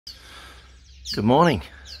Good morning.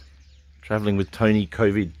 Traveling with Tony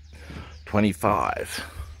COVID 25.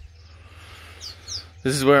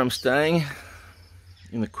 This is where I'm staying,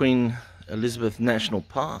 in the Queen Elizabeth National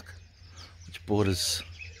Park, which borders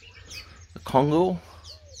the Congo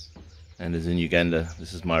and is in Uganda.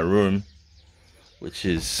 This is my room, which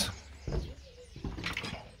is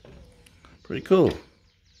pretty cool.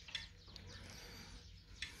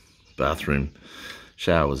 Bathroom,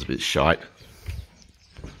 shower was a bit shite.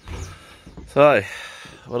 So,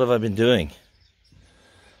 what have I been doing?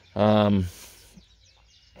 After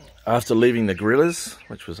leaving the Gorillas,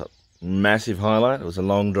 which was a massive highlight, it was a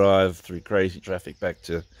long drive through crazy traffic back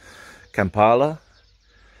to Kampala.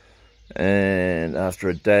 And after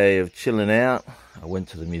a day of chilling out, I went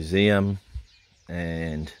to the museum,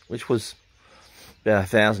 and which was about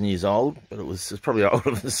 1,000 years old, but it was probably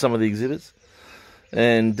older than some of the exhibits.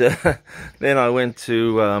 And then I went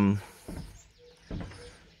to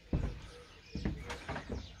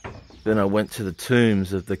the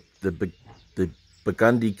tombs of the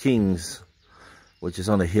Burgundy Kings, which is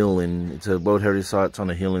on a hill it's a World Heritage Site. It's on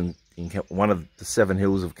a hill in one of the 7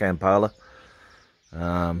 hills of Kampala.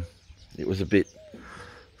 It was a bit,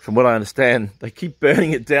 from what I understand, they keep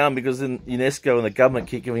burning it down because then UNESCO and the government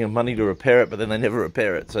keep giving them money to repair it, but then they never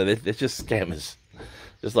repair it. So they're just scammers.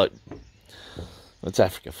 Just like, that's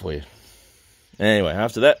Africa for you. Anyway,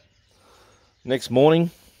 after that, next morning,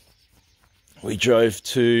 we drove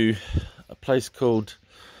to a place called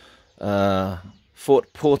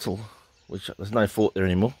Fort Portal, which there's no fort there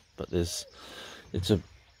anymore, but it's a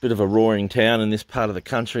bit of a roaring town in this part of the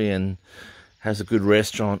country and has a good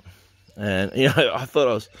restaurant. And I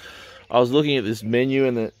thought I was looking at this menu,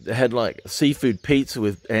 and it had like seafood pizza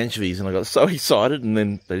with anchovies, and I got so excited, and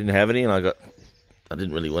then they didn't have any, and I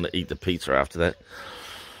didn't really want to eat the pizza after that.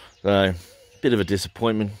 So, bit of a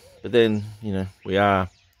disappointment. But then, we are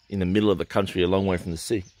in the middle of the country, a long way from the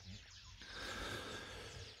sea.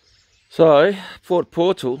 So, Fort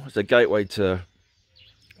Portal is a gateway to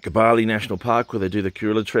Kibale National Park, where they do the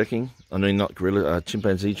gorilla trekking. I mean, not gorilla,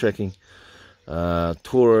 chimpanzee trekking.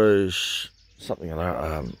 Toro, something like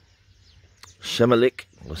that. Shemalik,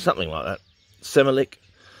 or something like that. Semalik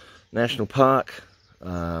National Park.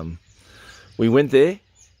 We went there,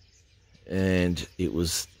 and it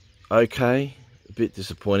was okay. A bit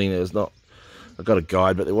disappointing. I got a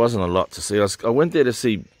guide, but there wasn't a lot to see. I went there to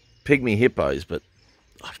see pygmy hippos, but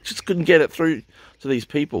I just couldn't get it through to these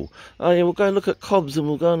people. Oh yeah, we'll go look at cobs, and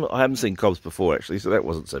we'll go and... I haven't seen cobs before, actually, so that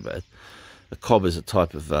wasn't so bad. A cob is a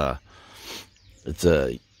type of it's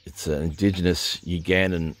an indigenous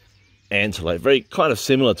Ugandan antelope, very kind of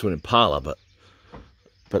similar to an impala, but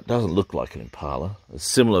doesn't look like an impala. It's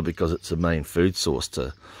similar because it's the main food source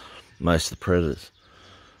to most of the predators.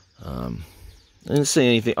 I didn't see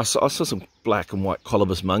anything. I saw some black and white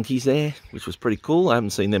colobus monkeys there, which was pretty cool. I haven't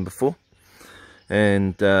seen them before.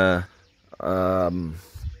 And that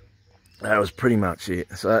was pretty much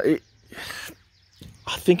it. So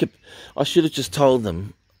I think I should have just told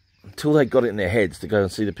them until they got it in their heads to go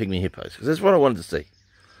and see the pygmy hippos, because that's what I wanted to see.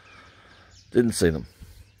 Didn't see them,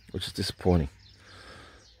 which is disappointing.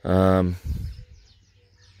 Then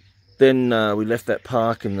we left that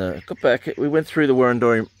park and got back. We went through the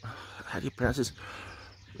Wurundjeri, how do you pronounce this?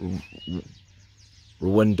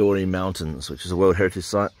 Rwandori Mountains, which is a World Heritage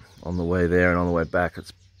Site, on the way there and on the way back.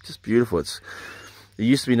 It's just beautiful. It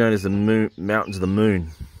used to be known as the Mountains of the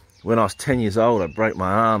Moon. When I was 10 years old, I broke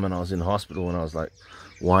my arm and I was in hospital, and I was like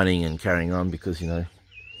whining and carrying on because, it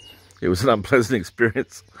was an unpleasant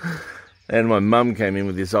experience. And my mum came in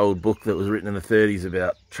with this old book that was written in the 30s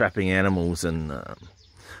about trapping animals and,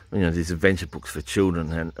 these adventure books for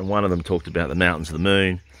children. And one of them talked about the Mountains of the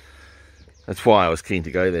Moon. That's why I was keen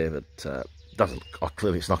to go there, but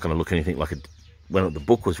clearly it's not going to look anything like when the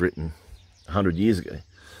book was written 100 years ago.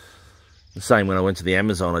 The same when I went to the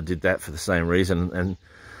Amazon, I did that for the same reason, and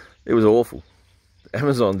it was awful. The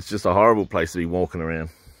Amazon's just a horrible place to be walking around.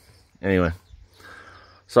 Anyway,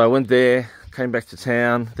 so I went there, came back to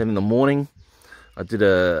town. Then in the morning, I did we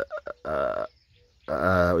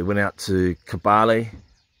went out to Kibale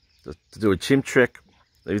to do a chimp trek.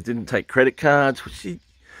 They didn't take credit cards, which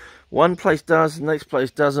one place does, the next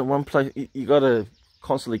place doesn't. One place, you got to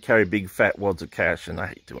constantly carry big fat wads of cash, and I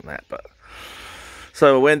hate doing that. But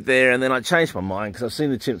so I went there, and then I changed my mind because I've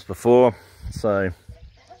seen the chimps before. So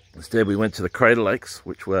instead, we went to the Crater Lakes,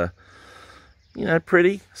 which were,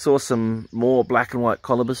 pretty. Saw some more black and white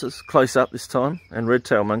colobuses close up this time, and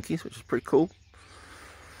red-tailed monkeys, which was pretty cool.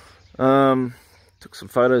 Took some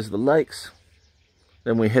photos of the lakes.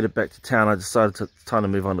 Then we headed back to town. I decided time to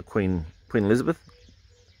move on to Queen Elizabeth.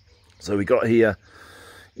 So we got here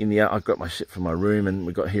I got my shit from my room, and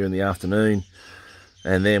we got here in the afternoon,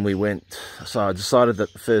 and then we went. So I decided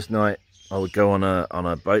that the first night I would go on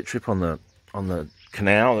a boat trip on the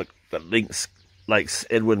canal that links Lakes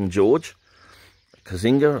Edward and George,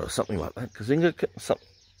 Kazinga or something like that. Kazinga,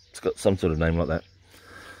 it's got some sort of name like that.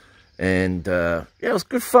 And yeah, it was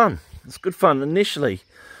good fun. It's good fun. Initially,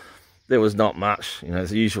 there was not much, you know,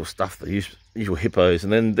 the usual stuff, the usual hippos,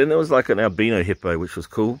 and then there was like an albino hippo, which was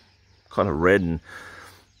cool, kind of red and,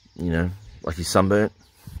 you know, like he's sunburnt.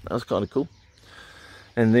 That was kind of cool.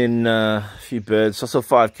 And then a few birds. I saw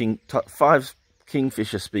five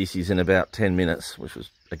kingfisher species in about 10 minutes, which was,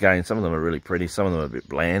 again, some of them are really pretty, some of them are a bit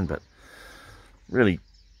bland, but really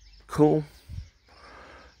cool.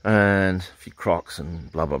 And a few crocs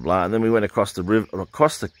and blah blah blah. And then we went across the river,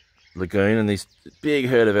 across the lagoon, and these big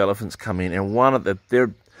herd of elephants come in, and one of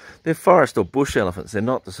they're forest or bush elephants. They're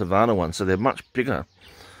not the savanna ones, so they're much bigger.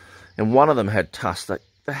 And one of them had tusks that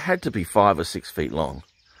they had to be 5 or 6 feet long.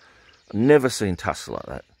 I've never seen tusks like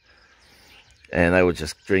that. And they were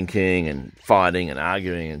just drinking and fighting and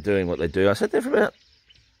arguing and doing what they do. I sat there for about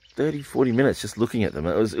 30, 40 minutes just looking at them.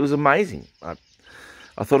 It was amazing.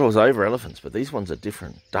 I thought I was over elephants, but these ones are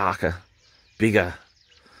different, darker, bigger.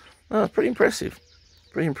 Oh, it's pretty impressive.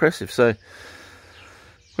 Pretty impressive. So,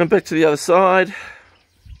 went back to the other side.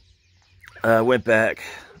 Went back,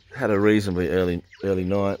 had a reasonably early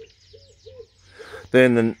night.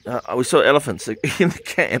 Then we saw elephants in the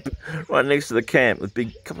camp, right next to the camp, with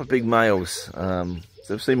couple of big males. So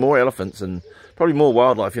we've seen more elephants and probably more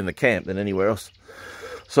wildlife in the camp than anywhere else.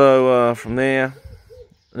 So from there,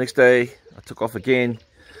 the next day, I took off again.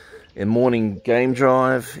 In morning game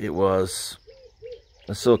drive,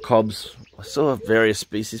 I saw cobs, I saw various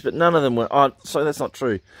species, but none of them were, so that's not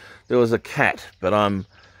true. There was a cat, but I'm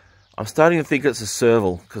starting to think it's a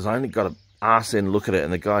serval, because I only got an arse end look at it,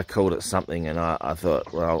 and the guy called it something, and I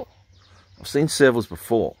thought, well, I've seen servals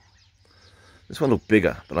before. This one looked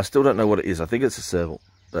bigger, but I still don't know what it is. I think it's a serval,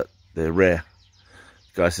 but they're rare.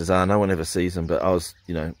 The guy says, no one ever sees them, but I was,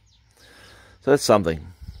 you know, so that's something.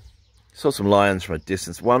 Saw some lions from a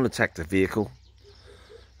distance. One attacked the vehicle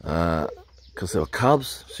because there were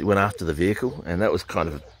cubs. She went after the vehicle, and that was kind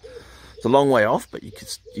of, it's a long way off, but you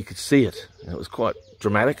could see it, and it was quite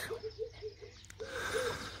dramatic.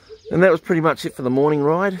 And that was pretty much it for the morning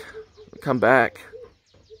ride. We come back.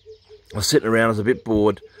 I was sitting around. I was a bit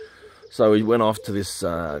bored, so we went off to this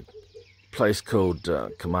place called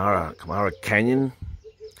Kamara Canyon.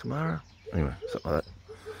 Kamara, anyway, something like that.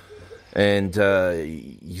 And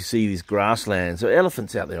you see these grasslands. There are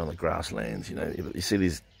elephants out there on the grasslands, you know. You see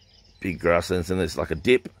these big grasslands, and there's like a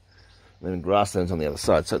dip, and then grasslands on the other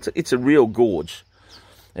side. So it's a real gorge.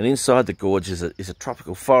 And inside the gorge is a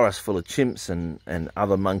tropical forest full of chimps and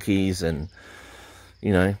other monkeys and,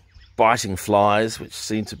 you know, biting flies, which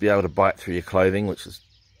seem to be able to bite through your clothing, which is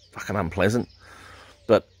fucking unpleasant.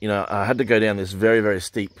 But, you know, I had to go down this very, very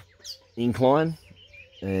steep incline,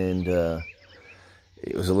 and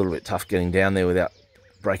it was a little bit tough getting down there without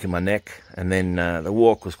breaking my neck. And then the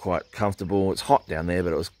walk was quite comfortable. It's hot down there,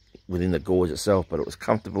 but it was within the gorge itself, but it was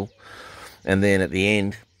comfortable. And then at the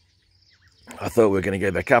end, I thought we were going to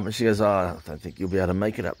go back up, and she goes, I don't think you'll be able to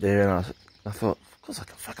make it up there. And I thought, of course I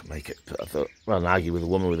can fucking make it. But I thought, rather than argue with a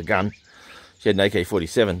woman with a gun, she had an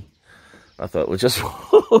AK-47. I thought, we'll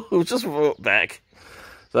just walk back.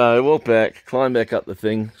 So I walked back, climbed back up the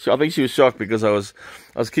thing. I think she was shocked because I was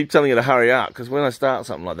keep telling her to hurry up, because when I start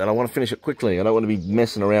something like that, I want to finish it quickly. I don't want to be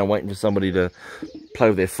messing around waiting for somebody to play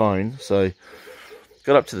with their phone. So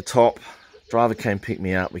got up to the top. Driver came pick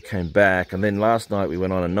me up. We came back, and then last night we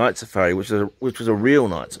went on a night safari, which was a real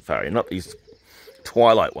night safari, not these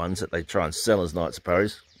twilight ones that they try and sell as night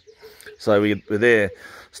safaris. So we were there.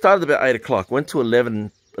 Started about 8 o'clock. Went to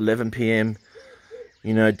 11 p.m.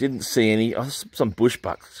 You know, didn't see any. Some bush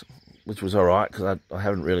bucks, which was all right, because I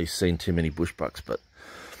haven't really seen too many bush bucks, but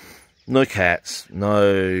no cats,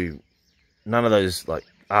 none of those like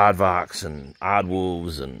aardvarks and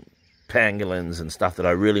aardwolves and pangolins and stuff that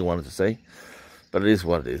I really wanted to see. But it is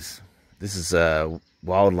what it is. This is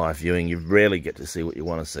wildlife viewing. You rarely get to see what you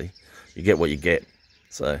want to see. You get what you get.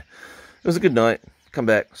 So it was a good night. Come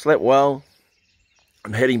back, slept well.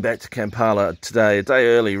 I'm heading back to Kampala today, a day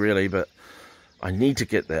early really, but I need to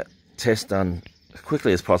get that test done as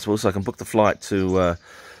quickly as possible so I can book the flight to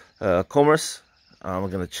Comoros. I'm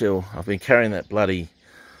going to chill. I've been carrying that bloody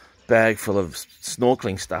bag full of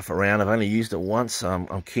snorkeling stuff around. I've only used it once, so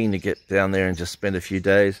I'm keen to get down there and just spend a few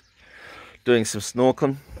days doing some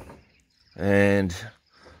snorkeling. And,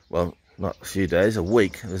 well, not a few days, a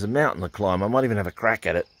week. There's a mountain to climb. I might even have a crack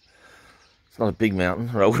at it. It's not a big mountain,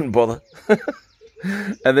 or I wouldn't bother.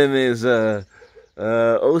 And then there's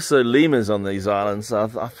Also lemurs on these islands.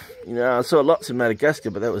 I saw lots in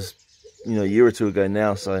Madagascar, but that was, a year or two ago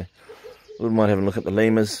now. So I wouldn't mind having a look at the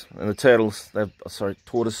lemurs and the turtles.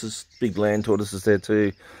 Tortoises, big land tortoises there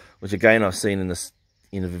too, which again I've seen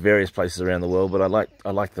in various places around the world. But I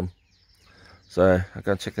like them, so I'll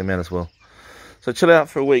go check them out as well. So chill out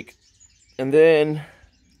for a week, and then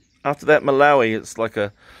after that, Malawi. It's like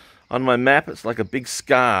on my map, it's like a big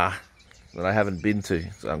scar that I haven't been to,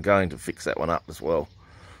 so I'm going to fix that one up as well.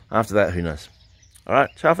 After that, who knows? All right,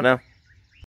 ciao for now.